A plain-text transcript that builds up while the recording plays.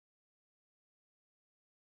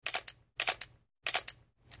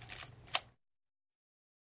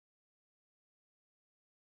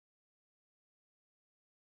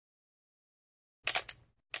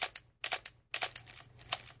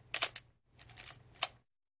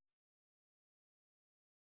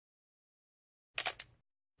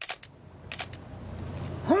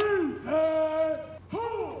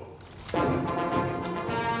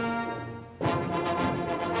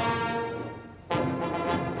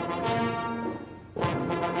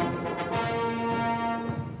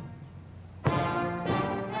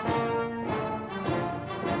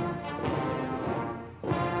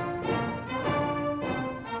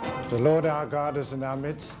The Lord our God is in our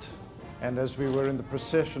midst, and as we were in the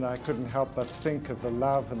procession, I couldn't help but think of the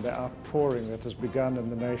love and the outpouring that has begun in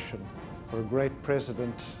the nation for a great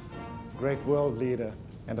president, great world leader,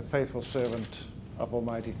 and a faithful servant of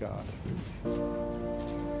Almighty God.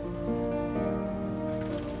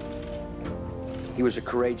 He was a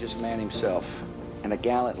courageous man himself and a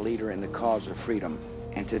gallant leader in the cause of freedom.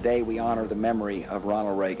 And today we honor the memory of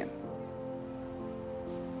Ronald Reagan.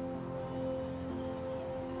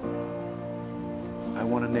 I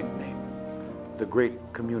want a nickname, the Great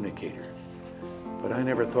Communicator. But I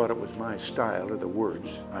never thought it was my style or the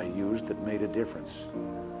words I used that made a difference.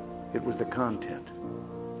 It was the content.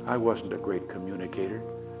 I wasn't a great communicator,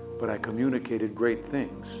 but I communicated great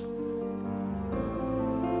things.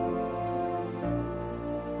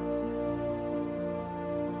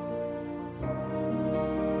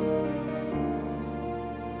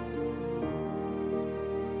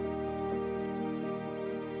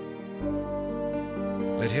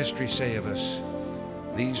 Let history say of us,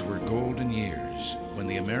 these were golden years when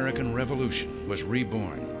the American Revolution was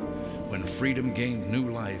reborn, when freedom gained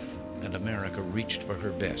new life and America reached for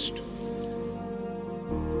her best.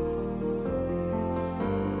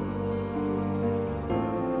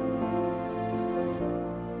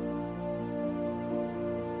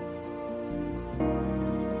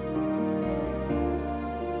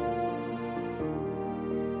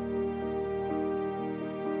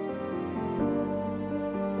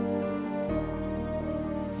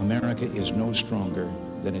 America is no stronger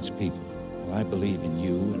than its people. Well, I believe in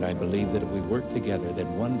you, and I believe that if we work together,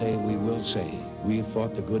 then one day we will say, we have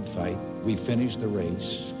fought the good fight, we finished the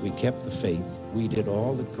race, we kept the faith, we did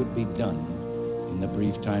all that could be done in the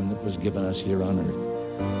brief time that was given us here on earth.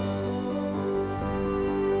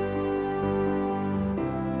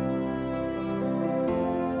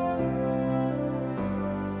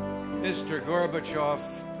 Mr.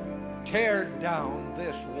 Gorbachev, tear down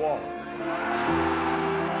this wall.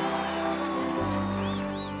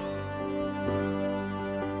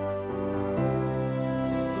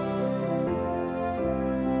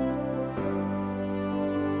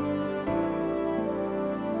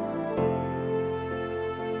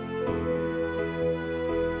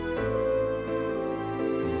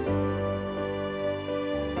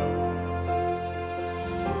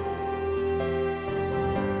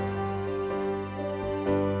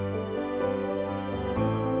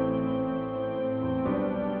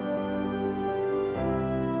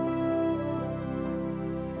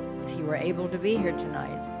 Were able to be here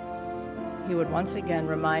tonight, he would once again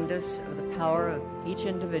remind us of the power of each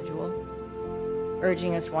individual,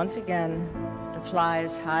 urging us once again to fly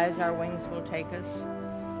as high as our wings will take us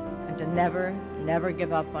and to never, never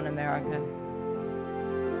give up on America.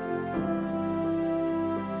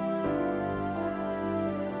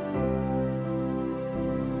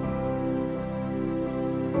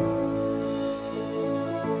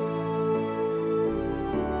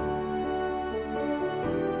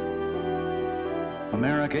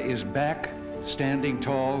 America is back, standing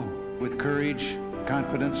tall with courage,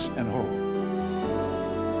 confidence, and hope.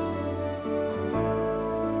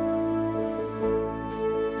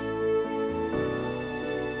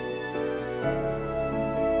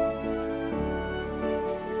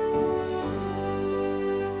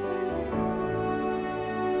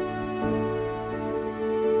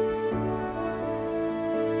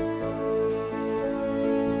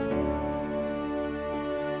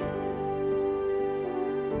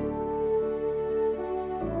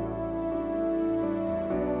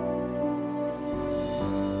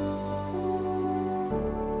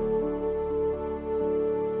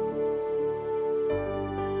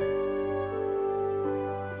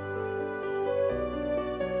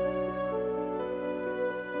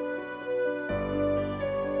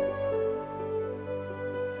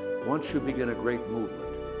 Once you begin a great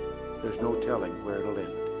movement, there's no telling where it'll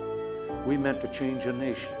end. We meant to change a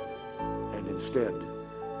nation, and instead,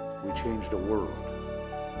 we changed a world.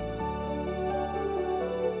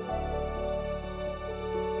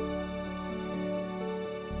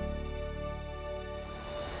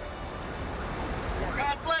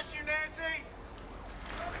 God bless you, Nancy.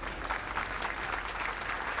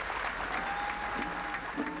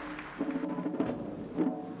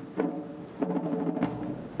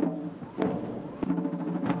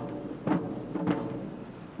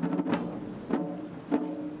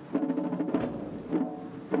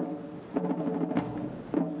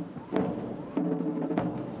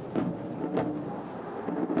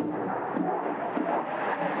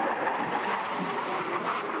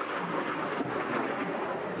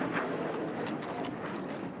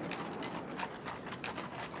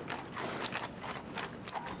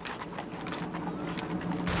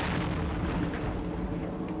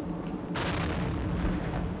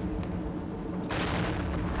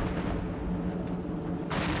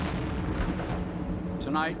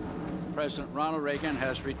 Tonight, President Ronald Reagan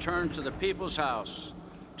has returned to the People's House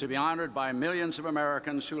to be honored by millions of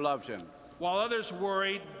Americans who loved him. While others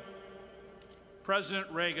worried,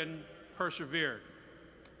 President Reagan persevered.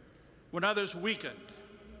 When others weakened,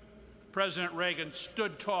 President Reagan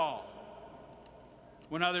stood tall.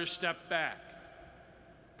 When others stepped back,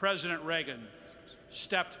 President Reagan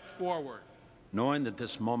stepped forward. Knowing that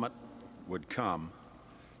this moment would come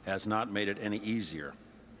has not made it any easier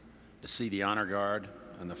to see the honor guard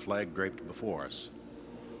and the flag draped before us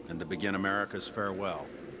and to begin America's farewell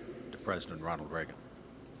to President Ronald Reagan.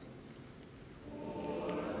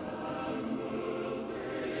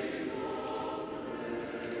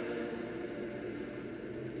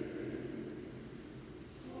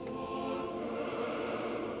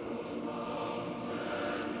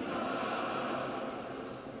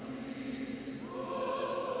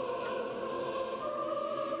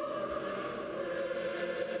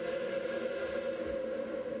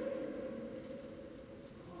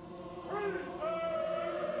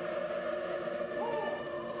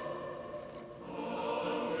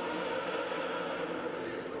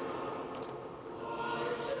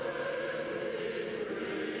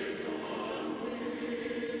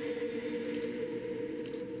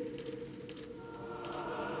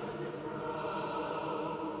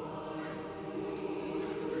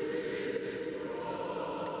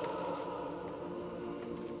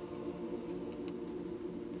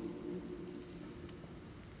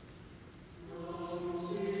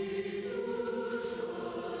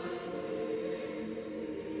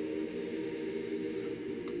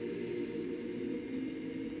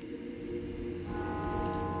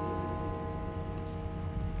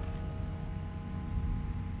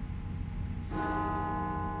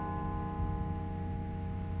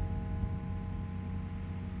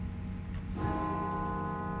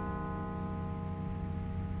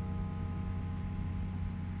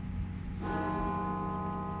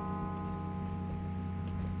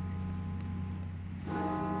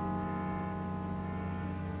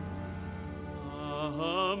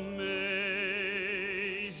 Amazing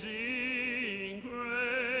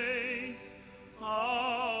grace,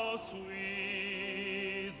 how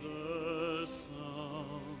sweet the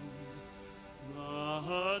sound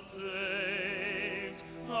that saved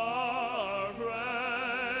a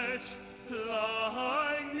wretch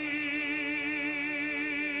like me.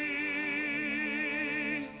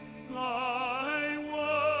 I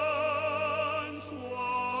once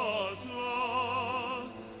was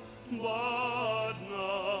lost, but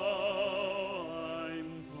now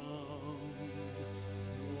I'm found.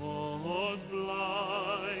 Was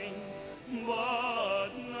blind,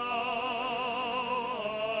 but now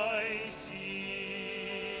I see.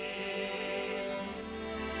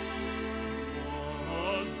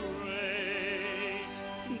 Was grace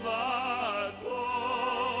that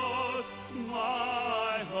brought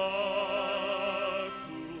my heart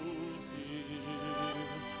to fear,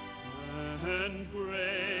 and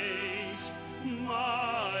grace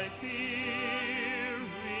my fear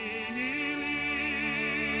relieved.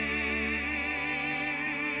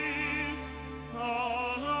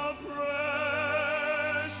 How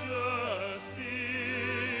precious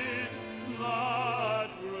did that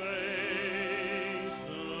grace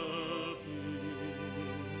appear.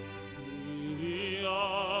 We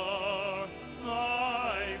are,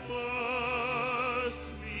 I first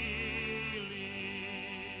believed.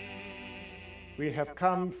 We have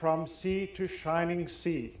come from sea to shining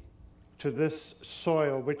sea, to this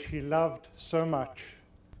soil which he loved so much,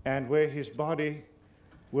 and where his body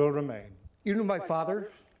will remain. You knew my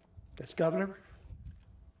father as governor,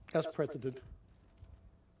 as president,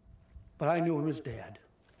 but I knew him as dad.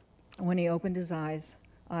 When he opened his eyes,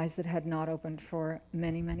 eyes that had not opened for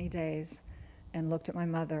many, many days, and looked at my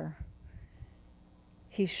mother,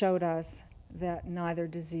 he showed us that neither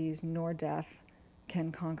disease nor death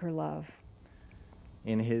can conquer love.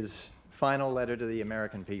 In his final letter to the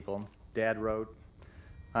American people, Dad wrote,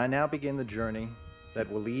 "I now begin the journey that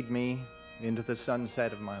will lead me into the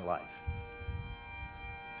sunset of my life.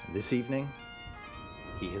 This evening,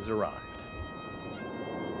 he has arrived."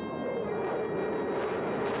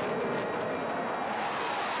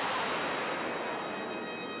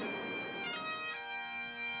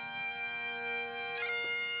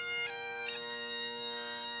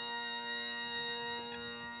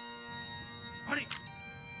 Ready,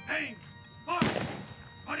 aim, fire!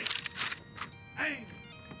 Ready, aim,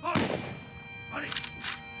 fire! Ready,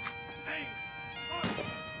 aim, fire!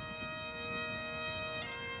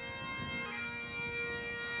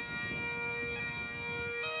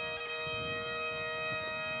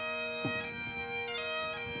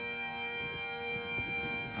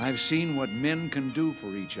 I've seen what men can do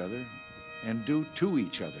for each other and do to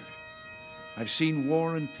each other. I've seen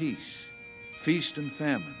war and peace, feast and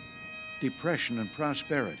famine, depression and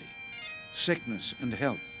prosperity, sickness and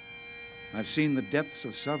health. I've seen the depths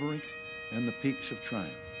of suffering and the peaks of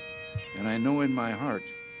triumph. And I know in my heart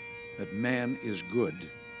that man is good,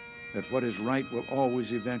 that what is right will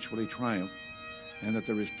always eventually triumph, and that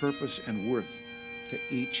there is purpose and worth to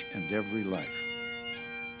each and every life.